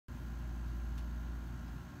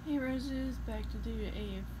Hey Roses, back to do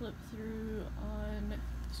a flip through on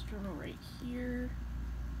this journal right here.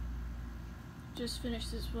 Just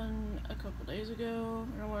finished this one a couple days ago,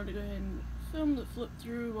 and I wanted to go ahead and film the flip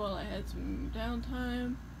through while I had some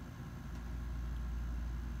downtime.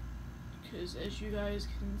 Because as you guys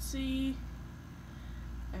can see,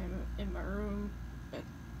 I'm in my room at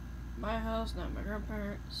my house, not my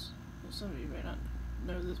grandparents'. Well, some of you may not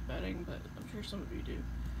know this betting, but I'm sure some of you do.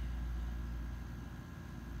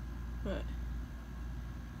 But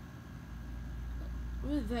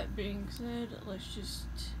with that being said, let's just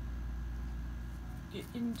get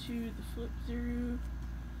into the flip through.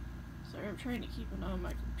 Sorry, I'm trying to keep an eye on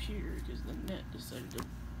my computer because the net decided to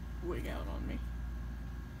wig out on me.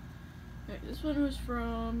 Okay, this one was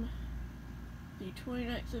from the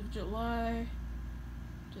 29th of July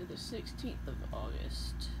to the 16th of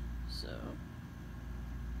August. So,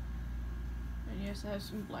 and yes, I have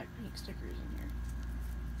some Blackpink stickers in here.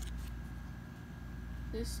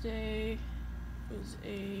 This day was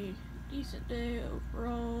a decent day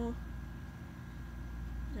overall.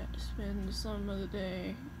 Got to spend some of the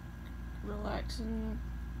day relaxing.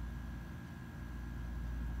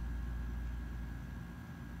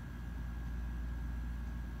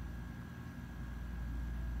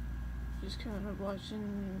 Just kind of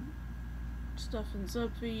watching stuff in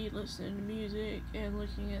Subfeed, listening to music, and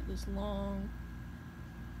looking at this long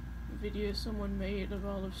video someone made of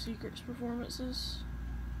all of Secret's performances.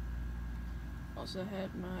 Also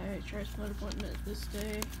had my transplant appointment this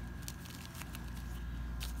day.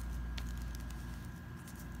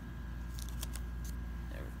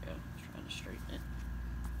 There we go, trying to straighten it.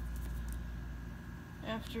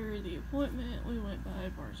 After the appointment, we went by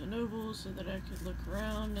Barnes & Noble so that I could look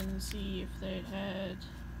around and see if they had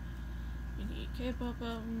any K-pop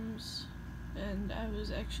albums, and I was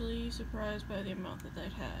actually surprised by the amount that they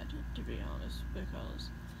had, to be honest, because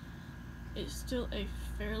it's still a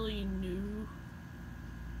fairly new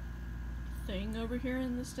thing over here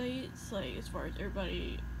in the States, like as far as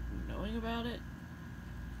everybody knowing about it.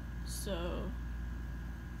 So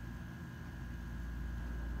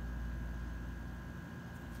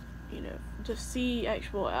you know, to see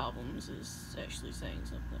actual albums is actually saying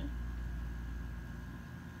something.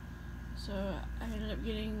 So I ended up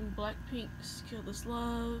getting Blackpink's Kill This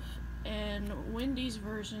Love and Wendy's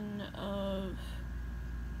version of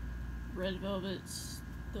Red Velvet's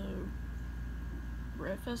The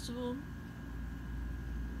Red Festival.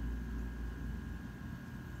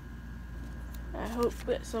 I hope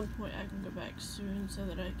at some point I can go back soon so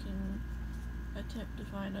that I can attempt to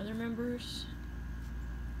find other members,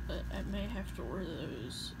 but I may have to order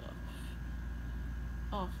those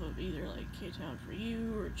off of either like K-Town For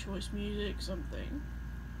You or Choice Music, something.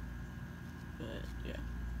 But yeah.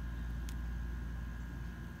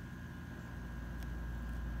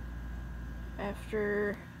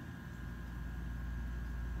 After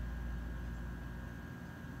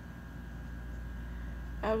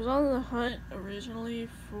I was on the hunt originally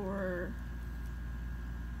for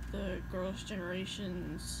the Girls'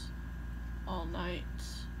 Generation's All Night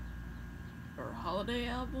or Holiday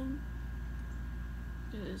album,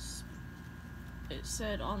 because it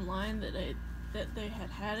said online that they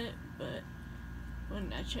had it, but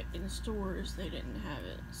when I checked in stores they didn't have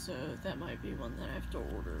it, so that might be one that I have to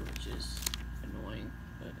order, which is annoying.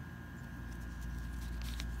 But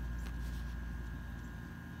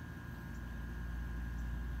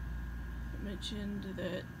I mentioned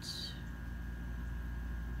that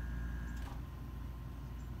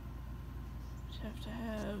I'd have to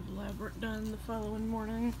have lab work done the following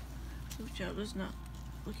morning, which I was not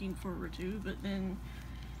looking forward to, but then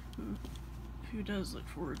who does look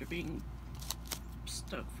forward to being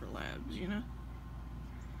stuck for labs, you know?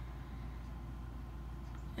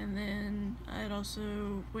 And then I'd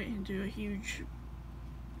also went into a huge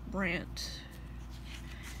rant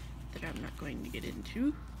that I'm not going to get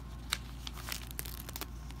into.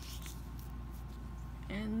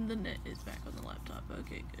 And the net is back on the laptop.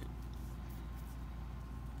 Okay, good.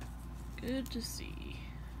 Good to see.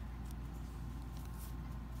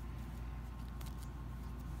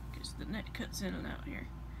 Because the net cuts in and out here.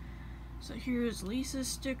 So here's Lisa's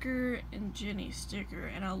sticker and Jenny's sticker,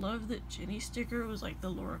 and I love that Jenny's sticker was like the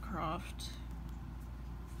Laura Croft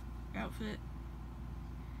outfit.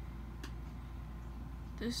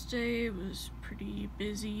 This day was pretty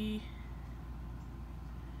busy.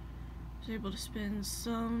 I was able to spend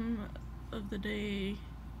some of the day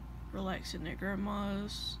relaxing at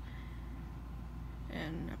Grandma's,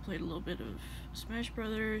 and I played a little bit of Smash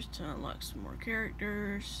Brothers to unlock some more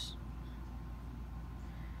characters,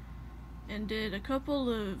 and did a couple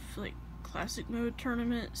of like classic mode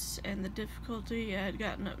tournaments, and the difficulty I had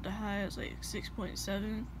gotten up to high as like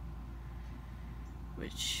 6.7,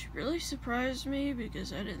 which really surprised me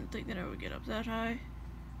because I didn't think that I would get up that high.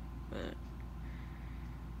 But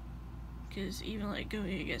because even like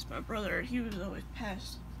going against my brother, he was always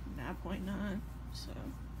past 9.9, so.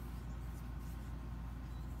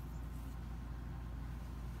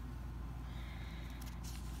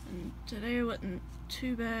 And today wasn't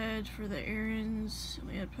too bad for the errands.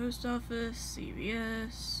 We had post office,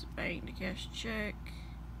 CVS, bank to cash a check,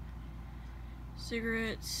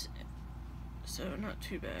 cigarettes, so not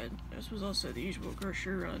too bad. This was also the usual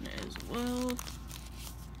grocery run as well,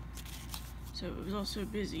 so it was also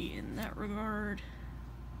busy in that regard.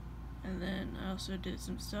 And then I also did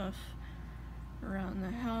some stuff around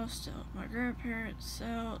the house to help my grandparents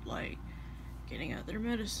out, like getting out their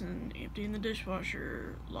medicine, emptying the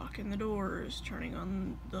dishwasher, locking the doors, turning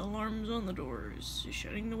on the alarms on the doors,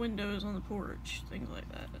 shutting the windows on the porch, things like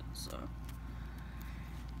that. So,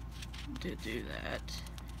 did do that.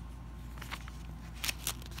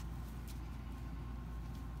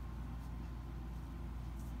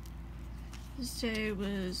 This day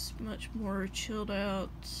was much more chilled out.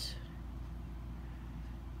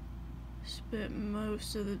 Spent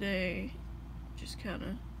most of the day just kind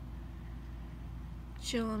of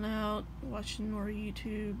chilling out, watching more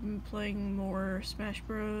YouTube and playing more Smash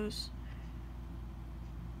Bros.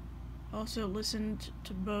 Also listened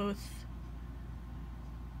to both,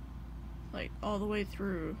 like, all the way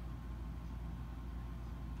through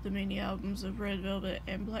the mini albums of Red Velvet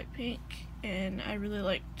and Blackpink, and I really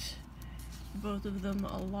liked both of them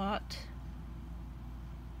a lot.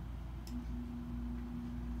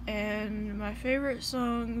 And my favorite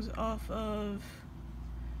songs off of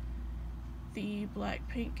the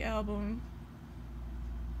Blackpink album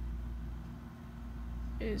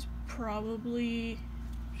is probably,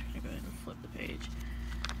 I'm just gonna go ahead and flip the page.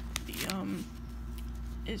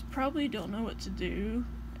 Is probably Don't Know What to Do,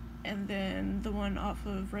 and then the one off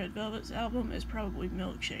of Red Velvet's album is probably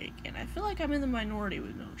Milkshake. And I feel like I'm in the minority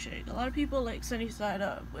with Milkshake. A lot of people like Sunny Side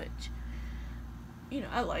Up, which, you know,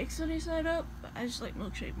 I like Sunny Side Up, but I just like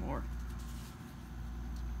Milkshake more.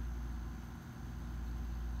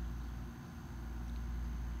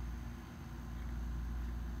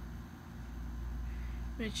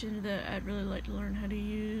 Mentioned that I'd really like to learn how to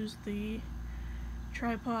use the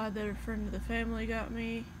tripod that a friend of the family got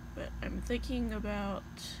me, but I'm thinking about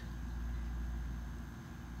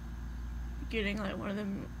getting like one of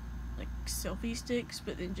them like selfie sticks,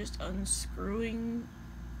 but then just unscrewing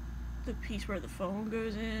the piece where the phone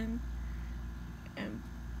goes in and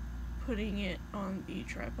putting it on the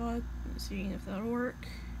tripod and seeing if that'll work.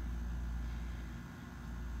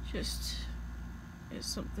 Just is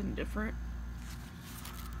something different.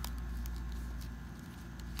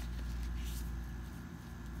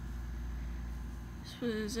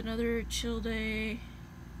 Was another chill day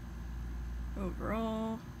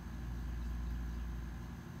overall.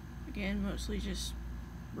 Again, mostly just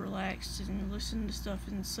relaxed and listened to stuff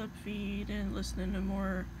in subfeed and listening to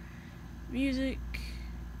more music,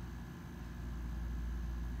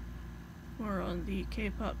 more on the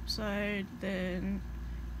K-pop side than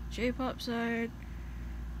J-pop side.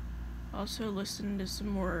 Also listened to some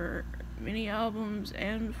more mini albums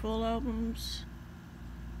and full albums.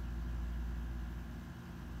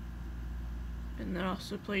 And then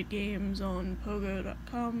also played games on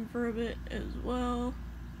Pogo.com for a bit as well.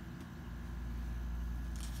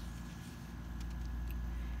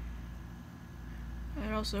 I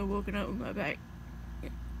had also woken up with my back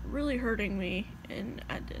really hurting me, and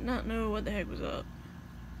I did not know what the heck was up.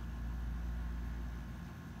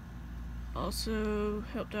 Also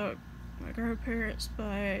helped out my grandparents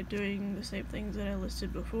by doing the same things that I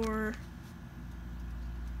listed before.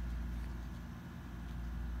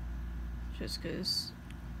 Just because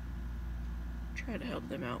I try to help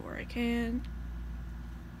them out where I can.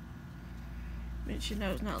 Mentioned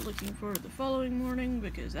I was not looking forward to the following morning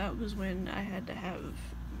because that was when I had to have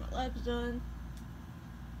my labs done.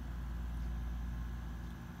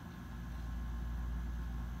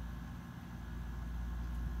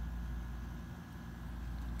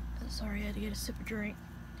 Sorry, I had to get a sip of drink.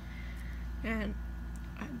 And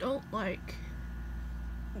I don't like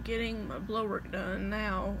getting my blood work done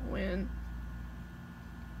now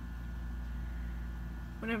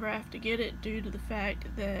whenever I have to get it, due to the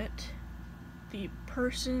fact that the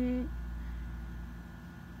person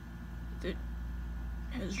that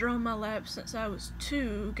has drawn my lab since I was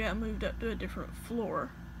 2 got moved up to a different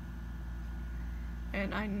floor,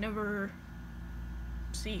 and I never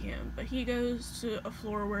see him, but he goes to a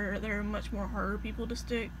floor where there are much more harder people to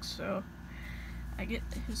stick, so I get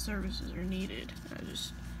that his services are needed.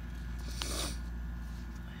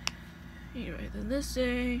 Anyway, then this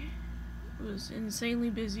day was insanely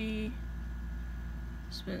busy.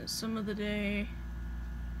 Spent some of the day,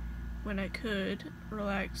 when I could,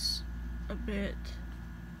 relax a bit,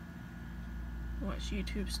 watch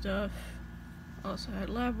YouTube stuff. Also had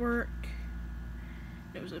lab work.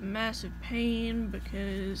 It was a massive pain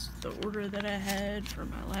because the order that I had for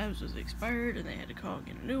my labs was expired and they had to call and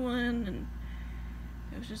get a new one, and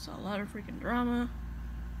it was just a lot of freaking drama.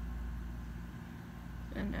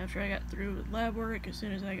 And after I got through with lab work, as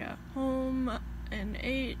soon as I got home and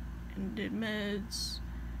ate and did meds,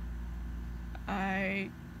 I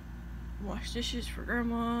washed dishes for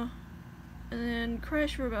Grandma and then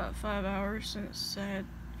crashed for about 5 hours since I had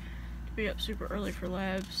to be up super early for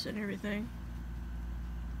labs and everything.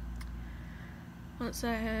 Once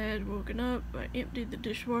I had woken up, I emptied the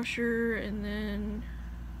dishwasher, and then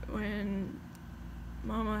when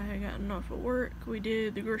Mama had gotten off of work, we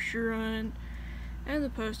did the grocery run and the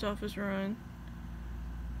post office run.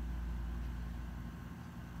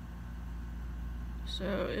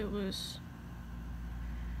 So it was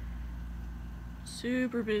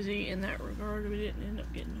super busy in that regard. We didn't end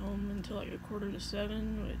up getting home until like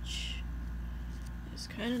 6:45, which is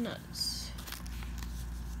kind of nuts.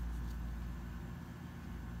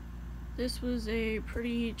 This was a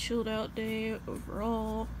pretty chilled out day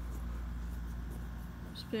overall.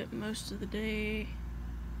 Spent most of the day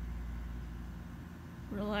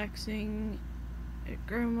relaxing at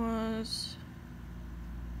Grandma's,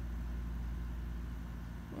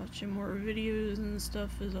 watching more videos and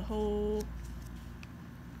stuff as a whole.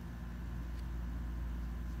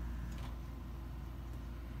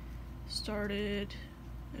 Started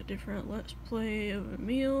a different Let's Play of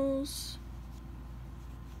meals.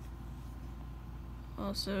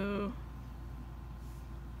 Also,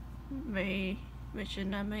 may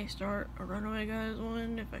mention I may start a Runaway Guys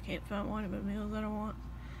one if I can't find one of the meals that I want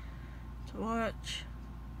to watch.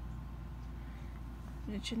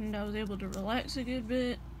 Mentioned I was able to relax a good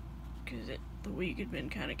bit because the week had been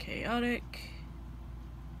kind of chaotic.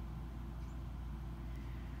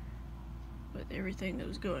 With everything that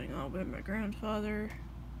was going on with my grandfather,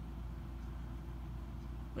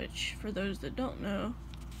 which, for those that don't know,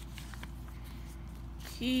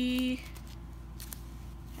 he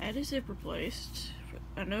had his hip replaced.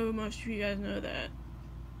 I know most of you guys know that.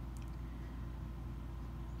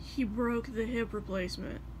 He broke the hip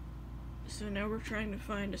replacement. So now we're trying to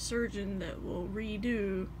find a surgeon that will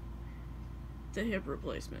redo the hip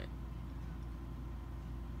replacement.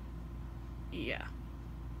 Yeah.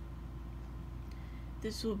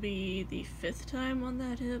 This will be the 5th time on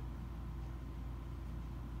that hip.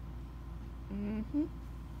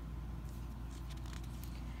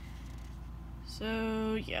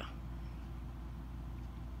 So, yeah.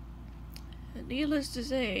 Needless to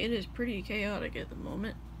say, it is pretty chaotic at the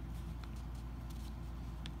moment.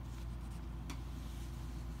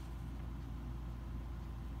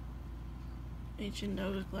 Mentioned I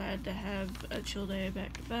was glad to have a chill day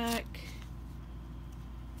back to back.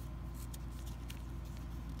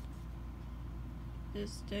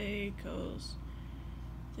 This day, cause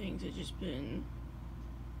things had just been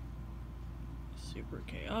super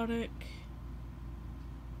chaotic.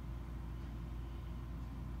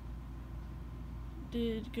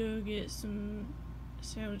 Did go get some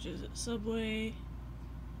sandwiches at Subway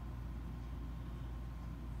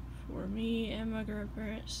for me and my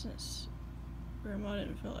grandparents since Grandma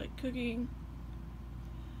didn't feel like cooking.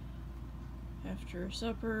 After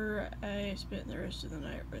supper, I spent the rest of the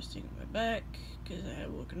night resting my back because I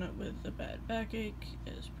had woken up with a bad backache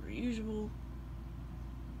as per usual.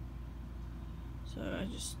 So I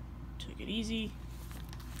just took it easy.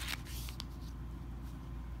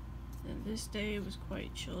 And this day was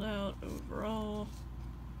quite chilled out overall.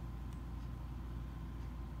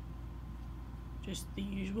 Just the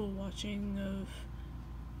usual watching of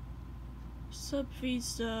sub-feed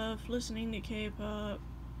stuff, listening to K-pop,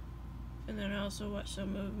 and then I also watched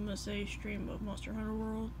some of Masay's stream of Monster Hunter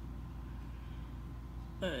World.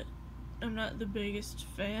 But I'm not the biggest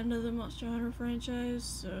fan of the Monster Hunter franchise,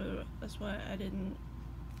 so that's why I didn't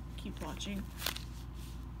keep watching.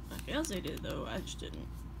 My fiance did though, I just didn't.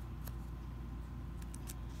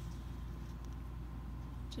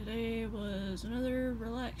 Today was another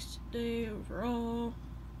relaxed day overall.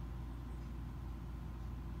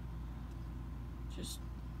 Just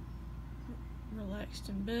relaxed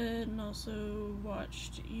in bed and also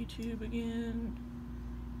watched YouTube again.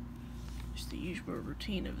 Just the usual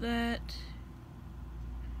routine of that.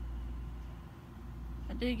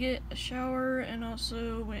 I did get a shower and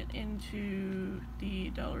also went into the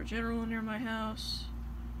Dollar General near my house.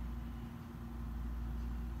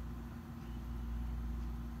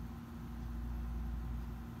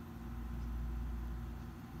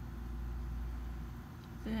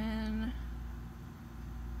 Then,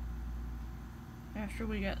 after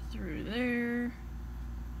we got through there,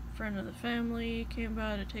 a friend of the family came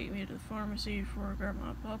by to take me to the pharmacy for Grandma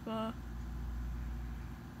and Papa.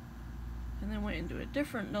 And then went into a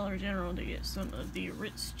different Dollar General to get some of the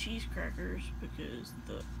Ritz cheese crackers because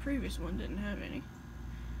the previous one didn't have any.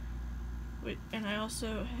 And I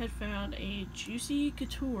also had found a Juicy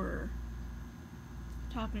Couture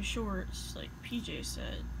top and shorts, like PJ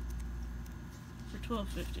set, for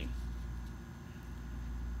 $12.50.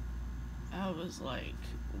 I was like,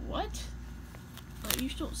 what? Like, you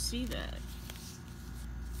just don't see that.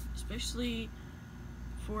 Especially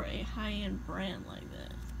for a high-end brand like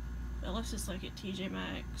that. Unless it's like at TJ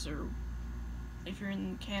Maxx or if you're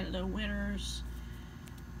in Canada, Winners.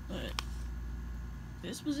 But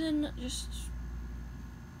this was in just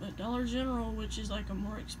a Dollar General, which is like a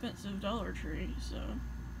more expensive Dollar Tree, so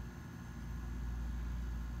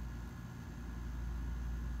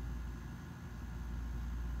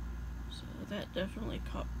that definitely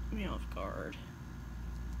caught me off guard.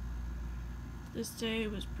 This day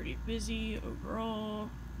was pretty busy overall.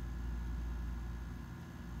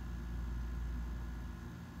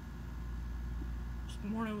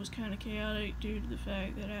 This morning was kind of chaotic due to the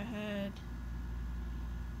fact that I had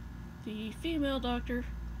the female doctor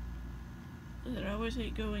that I always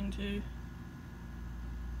hate going to.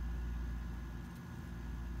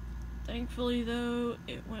 Thankfully though,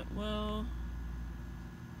 it went well.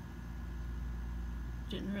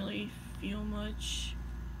 Didn't really feel much.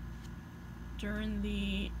 During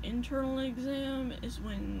the internal exam is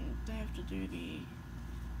when they have to do the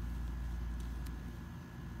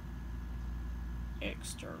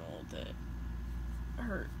external that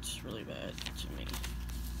hurts really bad to me.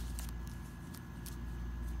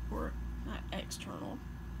 Or not external,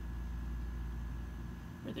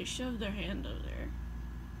 where they shove their hand over there.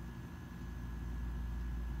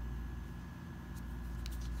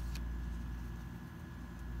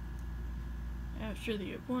 After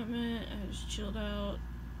the appointment, I just chilled out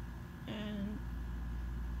and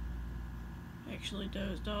actually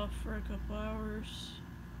dozed off for a couple hours.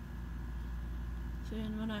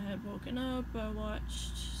 Then when I had woken up, I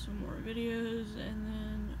watched some more videos, and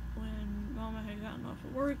then when Mama had gotten off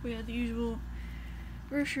of work, we had the usual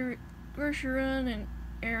grocery run and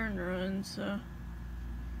errand run, so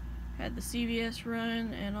had the CVS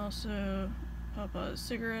run and also Papa's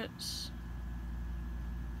cigarettes.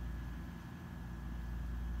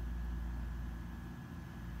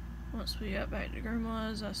 Once we got back to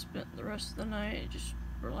Grandma's, I spent the rest of the night just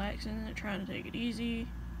relaxing and trying to take it easy.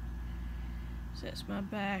 So that's my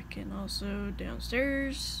back, and also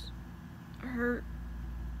downstairs hurt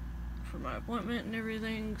for my appointment and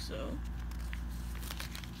everything, so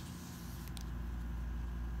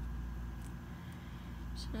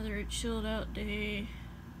it's another chilled out day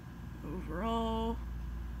overall.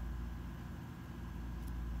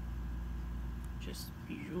 Just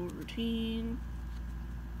usual routine.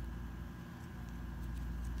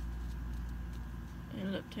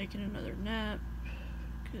 Ended up taking another nap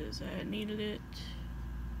because I needed it.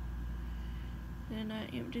 Then I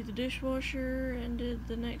emptied the dishwasher and did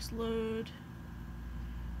the next load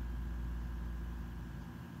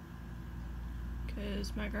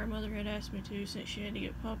because my grandmother had asked me to, since she had to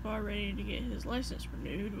get Papa ready to get his license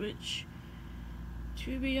renewed, which,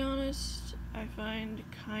 to be honest, I find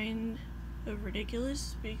kind of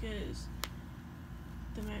ridiculous because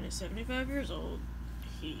the man is 75 years old.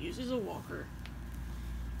 He uses a walker.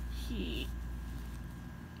 He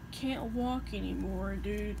can't walk anymore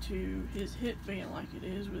due to his hip being like it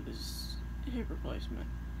is with his hip replacement.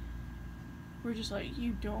 We're just like,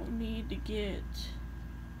 you don't need to get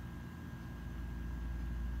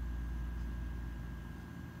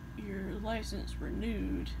your license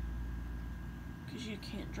renewed because you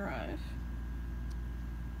can't drive.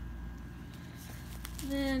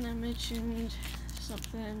 Then I mentioned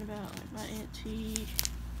something about like my auntie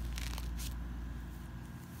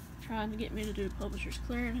trying to get me to do Publishers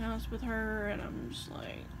Clearinghouse with her, and I'm just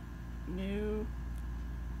like, no,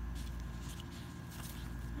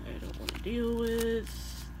 I don't want to deal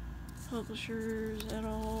with publishers at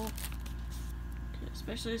all,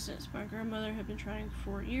 especially since my grandmother had been trying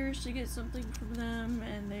for years to get something from them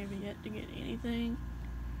and they've yet to get anything.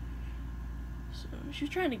 So she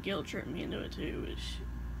was trying to guilt trip me into it too, which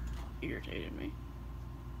irritated me.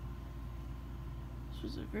 This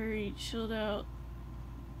was a very chilled out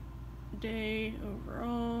day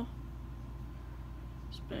overall.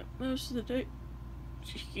 Spent most of the day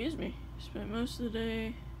just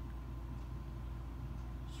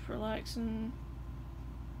relaxing,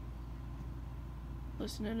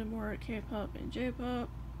 listening to more K-pop and J-pop,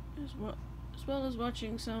 as well as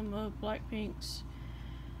watching some of Blackpink's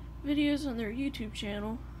videos on their YouTube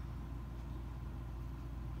channel.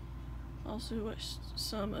 Also watched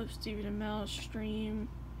some of Steven and Mal's stream,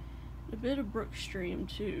 a bit of Brooke's stream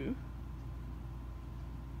too.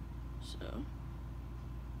 So,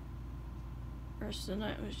 the rest of the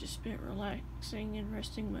night was just spent relaxing and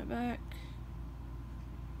resting my back.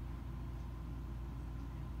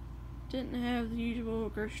 Didn't have the usual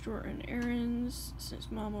grocery store and errands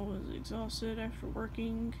since Mama was exhausted after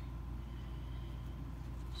working.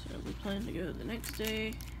 So we plan to go the next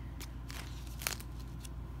day.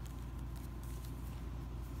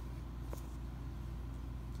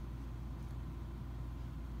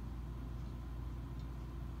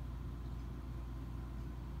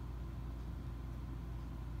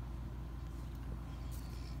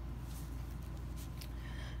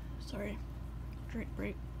 Sorry, drink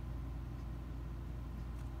break.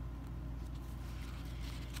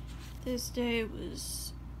 This day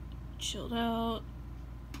was chilled out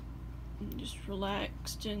and just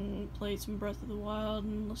relaxed and played some Breath of the Wild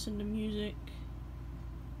and listened to music.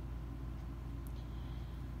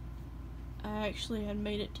 I actually had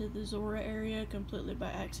made it to the Zora area completely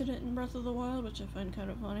by accident in Breath of the Wild, which I find kind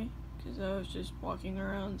of funny, because I was just walking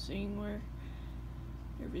around seeing where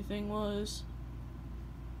everything was.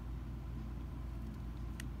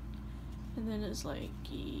 And then it's like,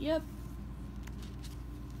 yep,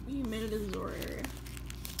 you made it to the Zora area.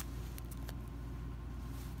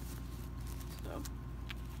 So,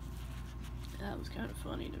 that was kind of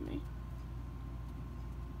funny to me.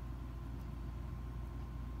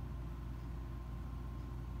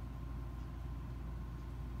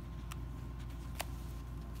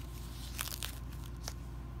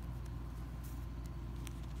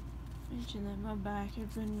 Mentioned that my back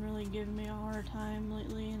had been really giving me a hard time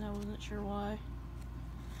lately, and I wasn't sure why.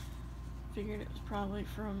 Figured it was probably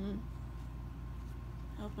from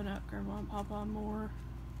helping out Grandma and Papa more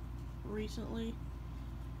recently,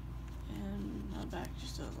 and my back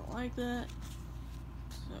just doesn't like that.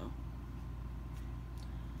 So,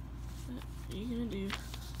 what are you gonna do?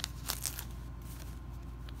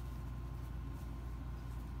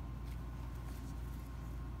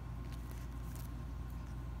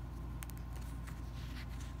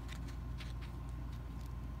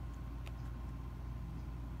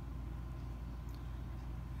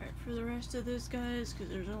 For the rest of this, guys, because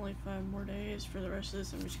there's only 5 more days, for the rest of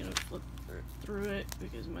this I'm just gonna flip through it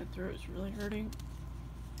because my throat's really hurting.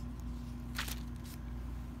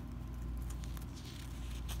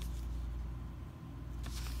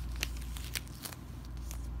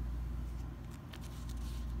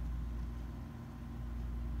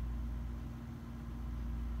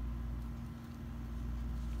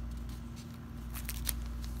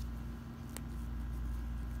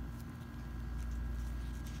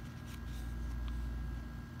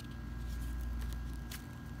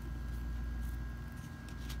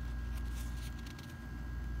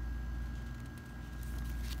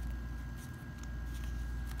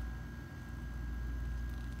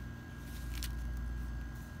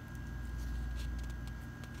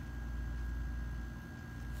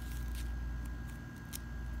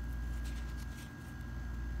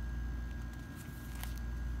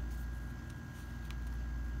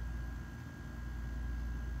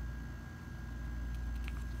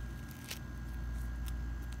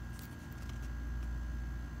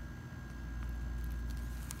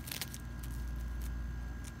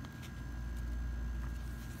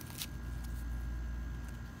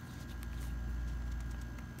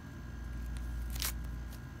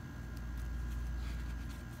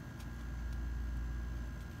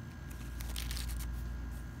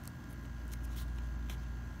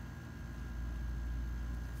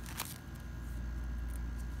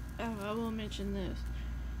 Oh, I will mention this.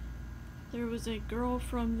 There was a girl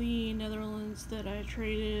from the Netherlands that I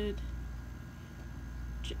traded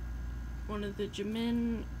one of the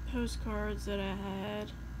Jimin postcards that I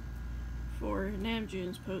had for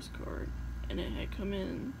Namjoon's postcard, and it had come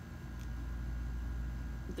in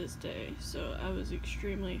this day, so I was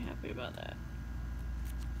extremely happy about that.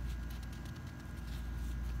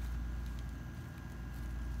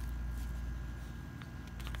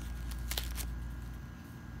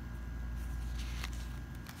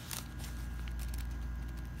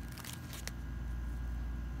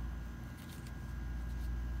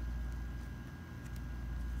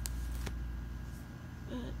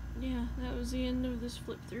 But yeah, that was the end of this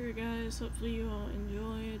flip through, guys. Hopefully you all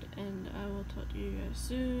enjoyed, and I will talk to you guys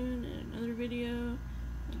soon in another video,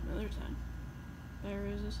 another time. Bye,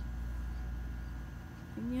 roses.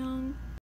 Annyeong.